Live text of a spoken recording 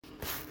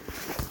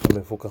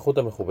המפוכחות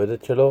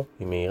המכובדת שלו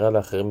היא מאירה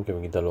לאחרים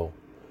כמגדלור.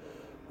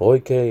 רוי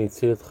קיי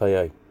הציל את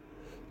חיי,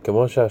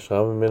 כמו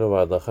שההשראה ממנו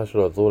וההדרכה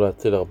שלו עזרו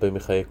להציל הרבה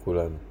מחיי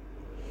כולנו.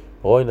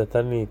 רוי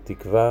נתן לי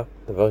תקווה,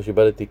 דבר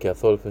שאיבדתי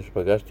כעשור לפני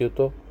שפגשתי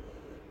אותו.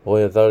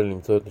 רוי עזר לי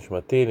למצוא את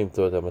נשמתי,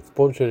 למצוא את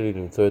המצפון שלי,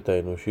 למצוא את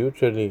האנושיות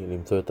שלי,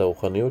 למצוא את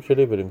הרוחניות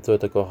שלי ולמצוא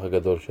את הכוח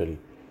הגדול שלי.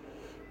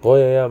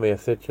 רוי היה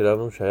המייסד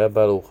שלנו שהיה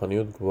בעל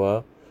רוחניות גבוהה,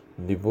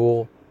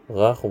 דיבור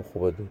רך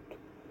ומכובדות.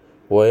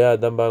 הוא היה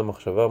אדם בעל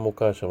מחשבה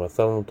עמוקה אשר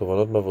מסר לנו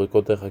תובנות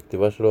מבריקות דרך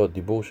הכתיבה שלו,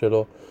 הדיבור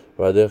שלו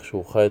והדרך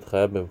שהוא חי את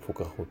חייו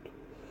במפוכחות.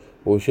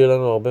 הוא השאיר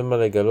לנו הרבה מה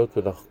לגלות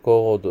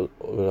ולחקור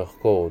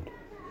עוד.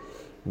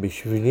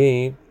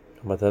 בשבילי,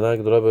 המתנה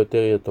הגדולה ביותר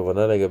היא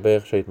התובנה לגבי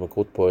איך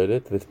שההתמכרות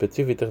פועלת,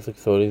 וספציפית איך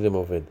סקסואליזם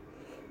עובד.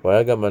 הוא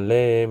היה גם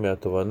מלא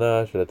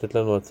מהתובנה של לתת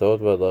לנו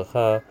הצעות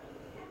והדרכה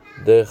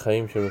דרך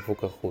חיים של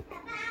מפוכחות.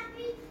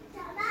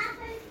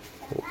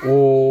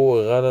 הוא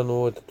הראה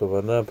לנו את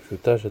התובנה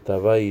הפשוטה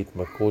שתאווה היא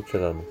התמכרות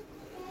שלנו.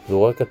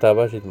 זו רק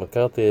התאווה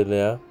שהתמכרתי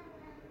אליה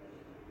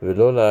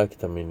ולא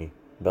לאקט המיני.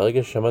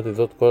 ברגע ששמעתי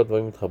זאת, כל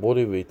הדברים התחברו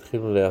לי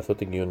והתחילו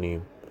לעשות הגיוניים.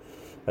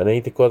 אני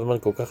הייתי כל הזמן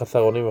כל כך חסר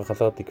אונים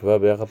וחסר תקווה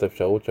ביחס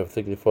לאפשרות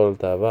שאפסיק לפעול על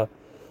תאווה.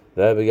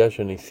 זה היה בגלל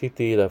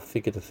שניסיתי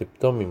להפסיק את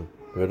הסימפטומים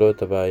ולא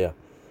את הבעיה.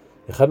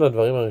 אחד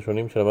מהדברים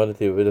הראשונים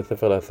שלמדתי בבית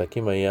הספר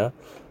לעסקים היה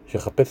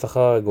שחפש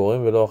אחר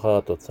הגורם ולא אחר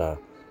התוצאה.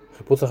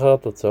 חיפוש אחר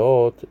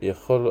התוצאות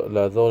יכול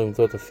לעזור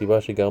למצוא את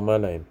הסיבה שגרמה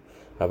להן,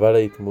 אבל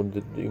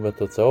להתמודד עם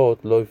התוצאות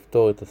לא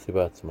יפתור את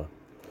הסיבה עצמה.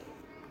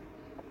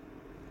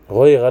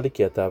 רוי הראה לי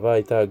כי התאווה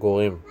הייתה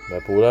הגורם,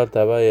 והפעולה על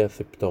תאווה היא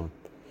הסימפטום.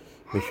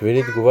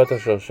 בשבילי תגובת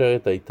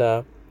השרשרת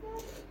הייתה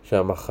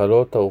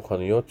שהמחלות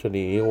הרוחניות שלי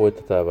העירו את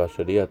התאווה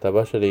שלי,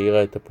 התאווה שלי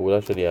העירה את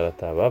הפעולה שלי על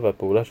התאווה,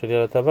 והפעולה שלי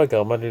על התאווה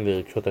גרמה לי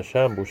לרגשות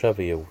אשם, בושה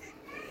וייאוש.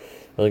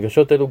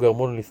 הרגשות אלו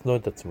גרמו לי לשנוא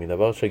את עצמי,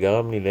 דבר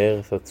שגרם לי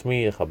להרס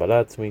עצמי, לחבלה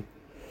עצמית,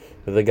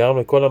 וזה גרם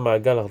לכל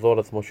המעגל לחזור על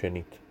עצמו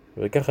שנית.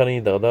 וכך אני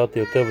הידרדרתי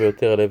יותר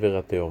ויותר אל עבר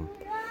התהום.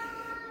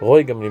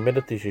 רוי גם לימד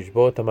אותי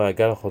שישבור את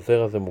המעגל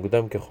החוזר הזה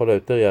מוקדם ככל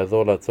היותר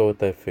יעזור לעצור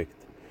את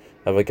האפקט.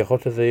 אבל ככל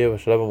שזה יהיה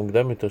בשלב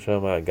המוקדם יותר של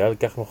המעגל,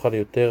 כך נוכל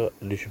יותר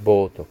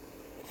לשבור אותו.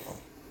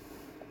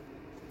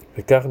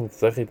 וכך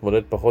נצטרך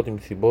להתמודד פחות עם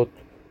סיבות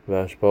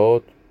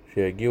וההשפעות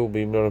שיגיעו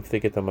אם לא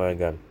נפסיק את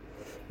המעגל.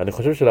 אני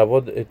חושב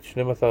שלעבוד את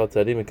 12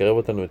 הצעדים יקרב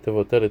אותנו יותר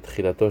ויותר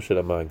לתחילתו של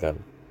המעגל.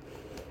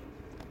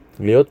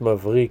 להיות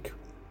מבריק,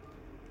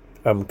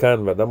 עמקן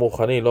ואדם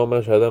רוחני לא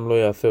אומר שאדם לא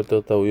יעשה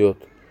יותר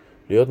טעויות.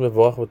 להיות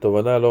מבורך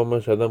בתובנה לא אומר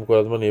שאדם כל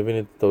הזמן יבין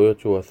את הטעויות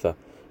שהוא עשה.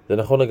 זה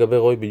נכון לגבי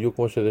רוי בדיוק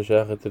כמו שזה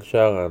שייך אצל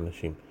שאר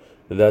האנשים.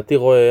 לדעתי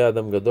רוי היה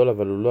אדם גדול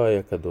אבל הוא לא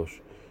היה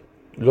קדוש.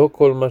 לא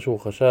כל מה שהוא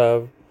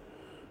חשב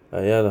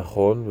היה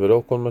נכון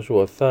ולא כל מה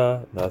שהוא עשה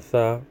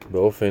נעשה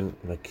באופן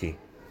נקי.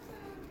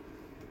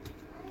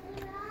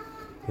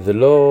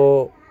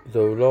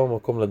 זהו לא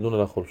מקום לדון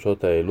על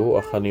החולשות האלו,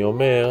 אך אני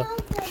אומר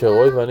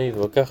שרוי ואני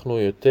התווכחנו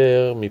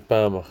יותר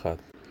מפעם אחת.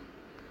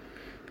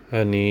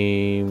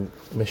 אני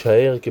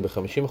משער כי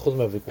ב-50%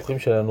 מהוויכוחים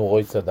שלנו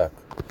רוי צדק.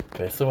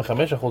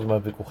 ב-25%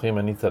 מהוויכוחים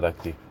אני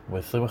צדקתי.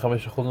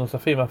 ב-25%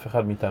 נוספים אף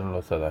אחד מאיתנו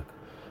לא צדק.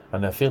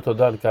 אני אסיר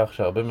תודה על כך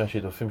שהרבה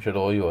מהשיתופים של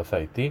רוי הוא עשה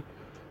איתי.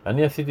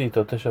 אני עשיתי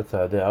איתו 9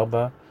 צעדי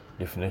 4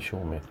 לפני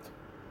שהוא מת.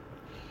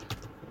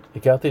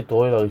 הכרתי את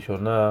רוי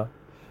לראשונה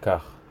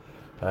כך.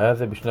 היה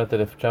זה בשנת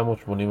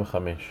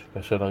 1985,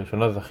 כאשר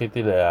לראשונה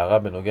זכיתי להערה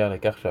בנוגע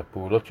לכך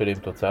שהפעולות שלי הם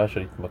תוצאה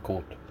של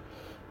התמכרות.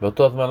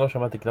 באותו הזמן לא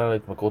שמעתי כלל על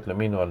התמכרות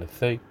למין או על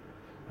לסי.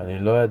 אני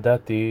לא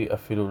ידעתי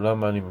אפילו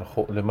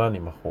למה אני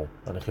מכור.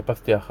 אני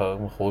חיפשתי אחר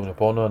מכורים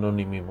לפורנו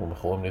אנונימיים או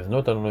מכורים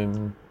לזנות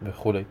אנונימיים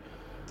וכו'.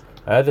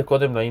 היה זה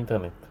קודם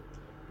לאינטרנט,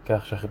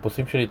 כך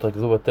שהחיפושים שלי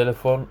התרכזו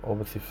בטלפון או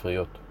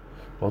בספריות.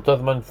 באותו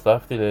הזמן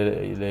הצטרפתי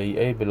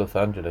ל-AA בלוס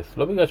אנג'לס,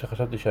 לא בגלל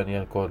שחשבתי שאני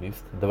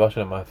אלכוהוליסט, דבר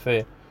שלמעשה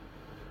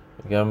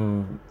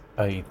גם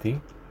הייתי,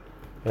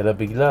 אלא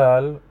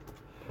בגלל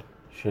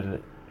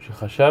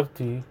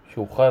שחשבתי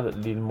שאוכל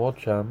ללמוד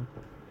שם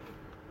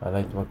על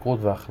ההתמכרות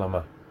וההחלמה.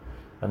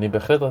 אני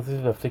בהחלט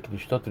רציתי להפסיק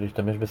לשתות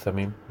ולהשתמש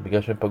בסמים,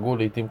 בגלל שהם פגעו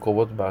לעתים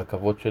קרובות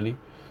בעקבות שלי,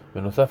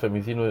 בנוסף הם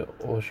הזינו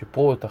או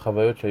שיפרו את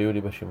החוויות שהיו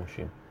לי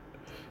בשימושים.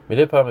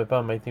 מדי פעם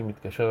בפעם הייתי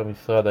מתקשר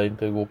למשרד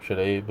האינטרגרופ של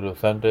AA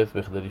בלוס אנג'לס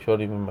בכדי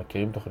לשאול אם הם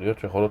מכירים תוכניות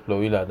שיכולות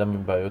להועיל לאדם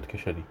עם בעיות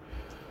כשלי.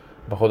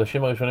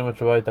 בחודשים הראשונים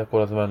התשובה הייתה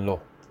כל הזמן לא.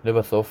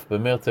 לבסוף,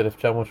 במרץ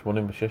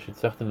 1986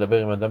 הצלחתי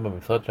לדבר עם אדם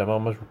במשרד שאמר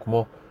משהו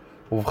כמו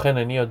ובכן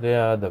איני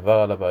יודע דבר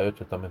על הבעיות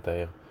שאתה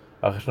מתאר.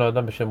 אך ישנו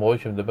אדם בשם רוי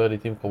שמדבר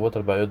לעתים קרובות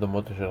על בעיות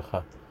דומות לשלך.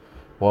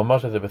 הוא אמר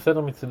שזה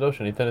בסדר מצדו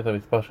שניתן את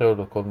המספר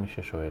שלו לכל מי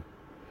ששואל.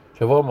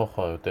 שבוע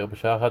מאוחר יותר,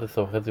 בשעה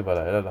 11:30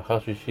 בלילה, לאחר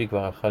שאשתי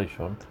כבר הלכה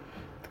לישון,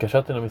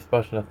 התקשרתי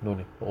למספר שנתנו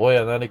לי. רוי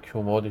ענה לי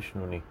כשהוא מאוד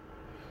ישנוני.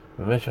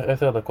 במשך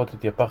 10 דקות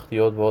התייפחתי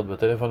עוד ועוד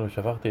בטלפון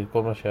ושפכתי את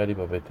כל מה שהיה לי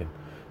בבטן.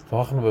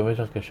 שוחחנו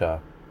במשך כשעה.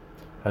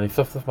 אני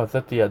סוף סוף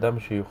מצאתי אדם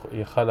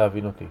שיכל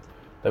להבין אותי.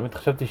 תמיד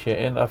חשבתי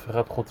שאין אף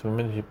אחד חוץ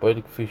ממני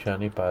שפועל כפי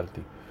שאני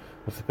פעלתי.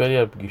 הוא סיפר לי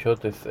על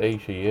פגישות SA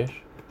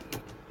שיש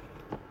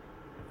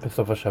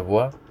בסוף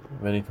השבוע,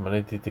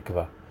 ונתמלאתי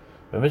תקווה.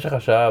 במשך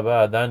השעה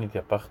הבאה עדיין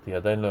התייפחתי,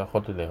 עדיין לא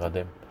יכולתי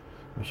להירדם.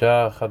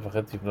 בשעה 1:30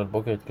 לפנות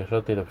בוקר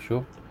התקשרתי אליו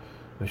שוב,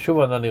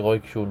 ושוב ענה לי רוי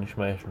כשהוא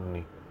נשמע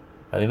ישנוני.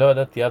 אני לא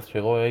ידעתי אז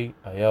שרוי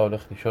היה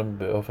הולך לישון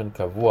באופן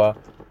קבוע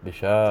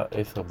בשעה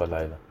 10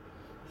 בלילה.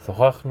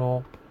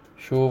 שוחחנו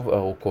שוב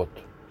ארוכות.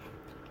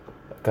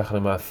 כך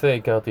למעשה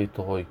הכרתי את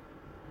רוי.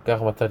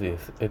 כך מצאתי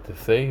את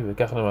הציל,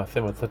 וכך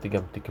למעשה מצאתי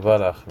גם תקווה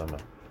להחלמה.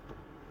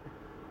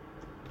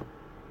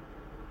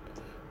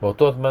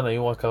 באותו זמן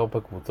היו רק 4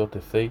 קבוצות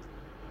הציל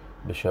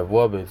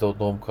בשבוע באזור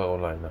דרום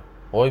קרולינה.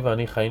 רוי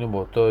ואני חיינו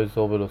באותו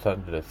אזור בלוס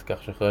אנג'לס,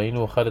 כך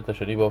שראינו אחד את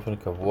השני באופן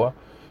קבוע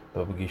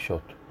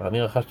בפגישות.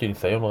 אני רכשתי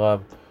ניסיון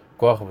רב,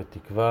 כוח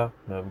ותקווה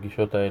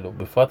מהפגישות האלו,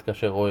 בפרט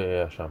כאשר רוי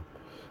היה שם.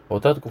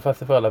 באותה תקופה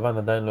הספר הלבן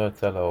עדיין לא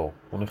יצא לאור.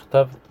 הוא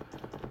נכתב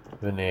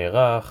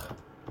ונערך,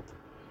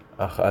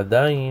 אך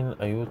עדיין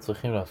היו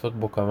צריכים לעשות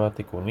בו כמה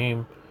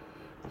תיקונים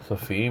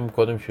סופיים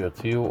קודם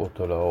שיוציאו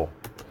אותו לאור.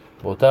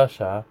 באותה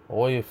השעה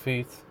רוי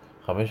הפיץ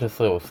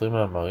 15 או 20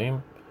 מאמרים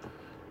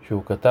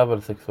שהוא כתב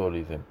על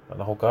סקסואליזם.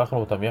 אנחנו קראנו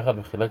אותם יחד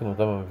וחילקנו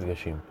אותם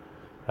במפגשים.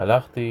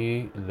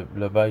 הלכתי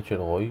לבית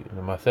של רוי,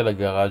 למעשה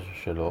לגראז'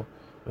 שלו,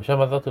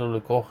 ושם עזרתי לו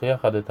לקרוא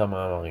יחד את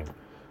המאמרים.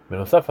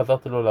 בנוסף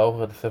עזרתי לו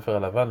לערוך את הספר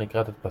הלבן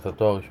לקראת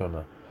הדפסתו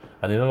הראשונה.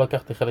 אני לא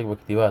לקחתי חלק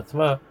בכתיבה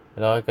עצמה,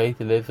 אלא רק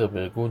הייתי לעזר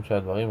בארגון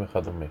שהדברים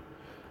וכדומה.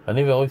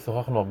 אני ורוי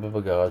שוחחנו הרבה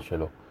בגראז'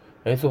 שלו.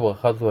 איזו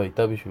ברכה זו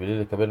הייתה בשבילי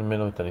לקבל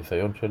ממנו את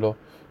הניסיון שלו,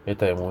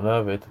 את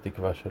האמונה ואת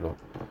התקווה שלו.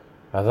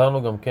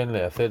 עזרנו גם כן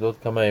לייסד עוד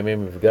כמה ימי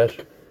מפגש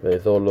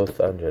באזור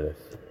לוס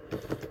אנג'לס.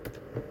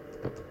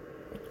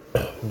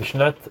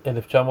 בשנת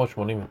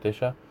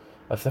 1989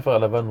 הספר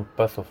הלבן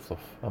הודפס סוף סוף.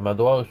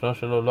 המהדורה הראשונה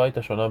שלו לא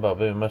הייתה שונה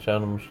בהרבה ממה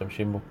שאנו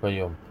משתמשים בו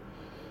כיום.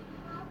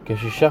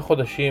 כ6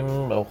 חודשים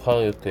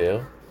מאוחר יותר,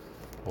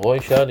 רוי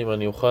שאל אם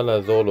אני אוכל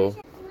לעזור לו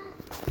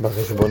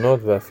בחשבונות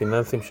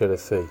והפיננסים של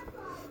הציל.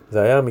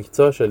 זה היה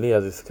המקצוע שלי,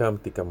 אז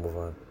הסכמתי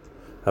כמובן.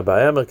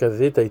 הבעיה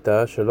המרכזית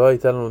הייתה שלא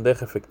הייתה לנו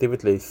דרך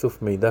אפקטיבית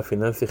לאיסוף מידע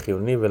פיננסי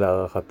חיוני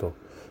ולהערכתו.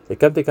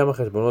 הקמתי כמה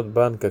חשבונות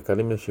בנק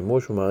הקלים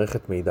לשימוש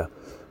ומערכת מידע.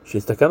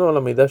 כשהסתכלנו על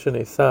המידע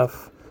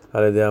שנאסף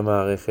על ידי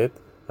המערכת,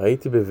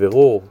 ראיתי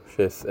בבירור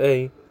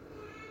ש-SA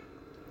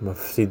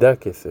מפסידה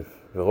כסף,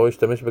 ורוי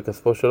השתמש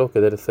בכספו שלו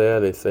כדי לסייע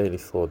ל-SA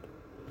לשרוד.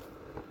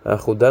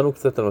 אנחנו דנו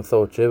קצת על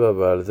מסורת 7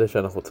 ועל זה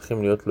שאנחנו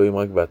צריכים להיות תלויים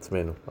רק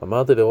בעצמנו.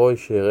 אמרתי לרוי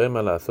שיראה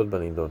מה לעשות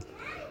בנידון.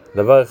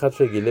 דבר אחד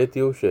שגיליתי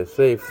הוא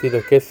ש-SA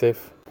הפסידה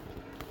כסף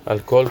על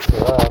כל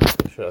קריאה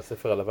של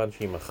הספר הלבן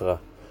שהיא מכרה.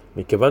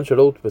 מכיוון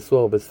שלא הודפסו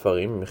הרבה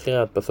ספרים, מחיר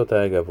ההדפסות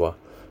היה גבוה.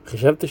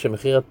 חישבתי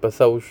שמחיר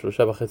ההדפסה הוא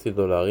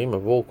 $3.50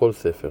 עבור כל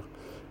ספר,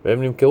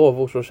 והם נמכרו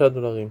עבור $3.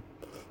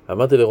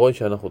 אמרתי לרוי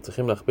שאנחנו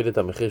צריכים להכפיל את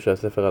המחיר של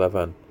הספר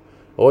הלבן.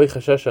 רוי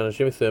חשש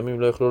שאנשים מסוימים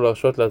לא יוכלו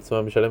להרשות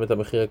לעצמם לשלם את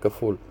המחיר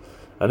הכפול.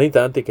 אני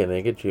טענתי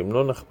כנגד שאם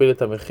לא נכפיל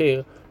את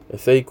המחיר,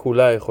 SA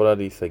כולה יכולה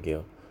להיסגר,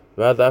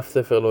 ואז אף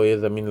ספר לא יהיה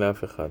זמין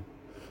לאף אחד.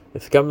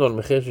 הסכמנו על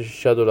מחיר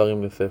של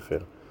 $6 לספר.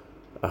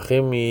 אך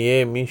אם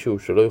יהיה מישהו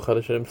שלא יוכל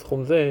לשלם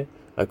סכום זה,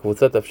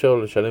 הקבוצה תאפשר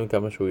לו לשלם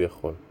כמה שהוא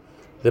יכול.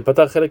 זה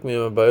פתר חלק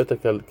מהבעיות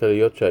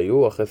הכלכליות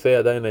שהיו, אך SA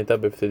עדיין הייתה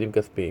בהפסדים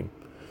כספיים.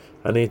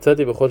 אני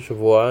הצעתי בכל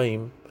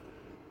שבועיים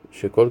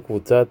שכל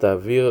קבוצה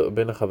תעביר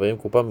בין החברים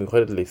קופה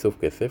מיוחדת לאיסוף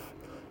כסף.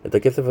 את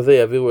הכסף הזה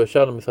יעבירו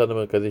ישר למשרד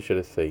המרכזי של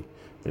SA.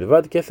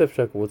 מלבד כסף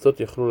שהקבוצות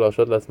יכלו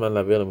להרשות לעצמן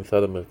להעביר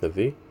למשרד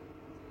המרכזי,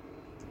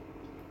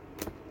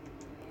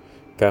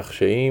 כך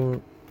שאם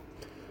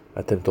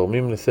אתם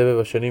תורמים לסבב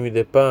השני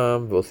מדי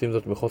פעם ועושים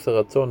זאת מחוסר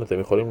רצון, אתם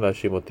יכולים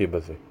להאשים אותי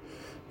בזה.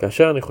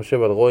 כאשר אני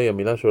חושב על רוי,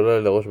 המילה שעולה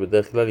לי לראש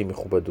בדרך כלל היא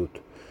מכובדות.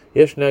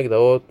 יש 2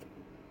 הגדרות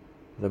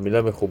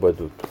למילה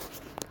מכובדות.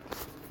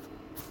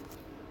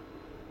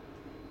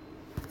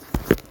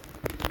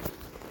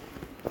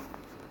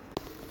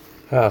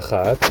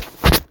 האחת,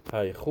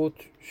 האיכות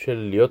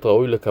של להיות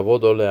ראוי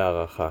לכבוד או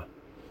להערכה.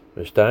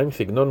 ו2,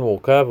 סגנון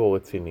מורכב או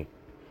רציני.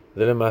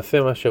 זה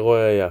למעשה מה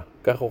שרוי היה.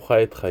 כך הוא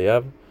חי את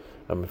חייו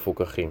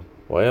המפוכחים.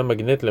 הוא היה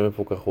מגנט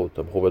למפוכחות.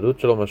 המכובדות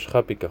שלו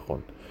משכה פיקחון.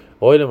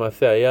 רוי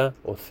למעשה היה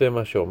עושה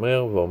מה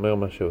שאומר ואומר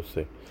מה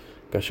שעושה.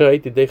 כאשר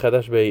הייתי די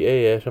חדש ב-AA,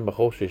 היה שם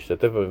בחור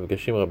שהשתתף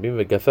במפגשים רבים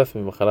וגסס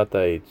ממחלת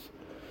האיידס.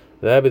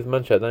 זה היה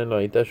בזמן שעדיין לא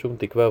הייתה שום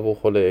תקווה עבור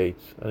חולי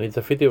איידס. אני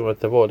צפיתי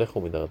במצבו הולך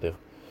ומדרדר.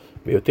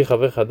 בהיותי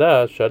חבר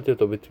חדש, שאלתי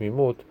אותו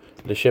בתמימות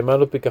לשם מה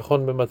לו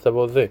פיקחון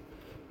במצבו זה.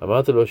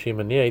 אמרתי לו שאם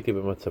אני הייתי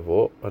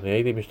במצבו, אני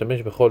הייתי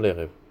משתמש בכל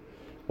ערב.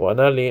 הוא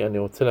ענה לי, אני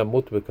רוצה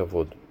למות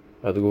בכבוד.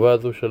 התגובה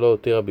הזו שלו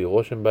הותירה בי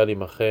רושם בל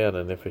יימחה על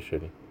הנפש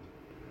שלי.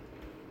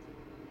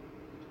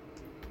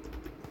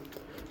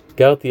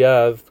 גרתי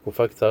אז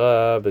תקופה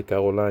קצרה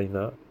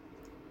בקרולינה,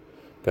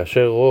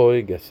 כאשר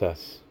רוי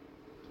גסס.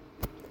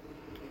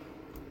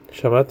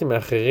 שמעתי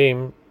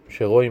מאחרים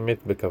שרוי מת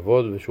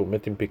בכבוד ושהוא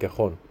מת עם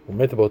פיקחון. הוא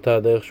מת באותה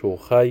הדרך שהוא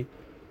חי.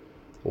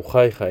 הוא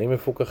חי חיים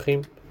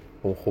מפוכחים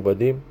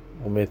ומכובדים,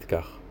 הוא מת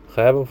כך.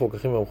 חייו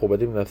המפוכחים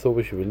והמכובדים נעשו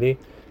בשבילי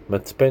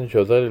מצפן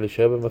שעוזר לי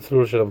להישאר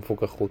במסלול של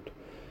המפוכחות.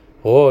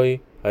 רוי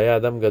היה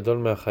אדם גדול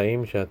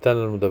מהחיים שנתן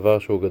לנו דבר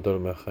שהוא גדול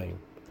מהחיים.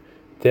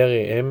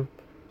 טרי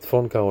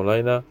צפון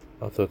קרולינה,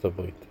 ארצות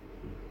הברית.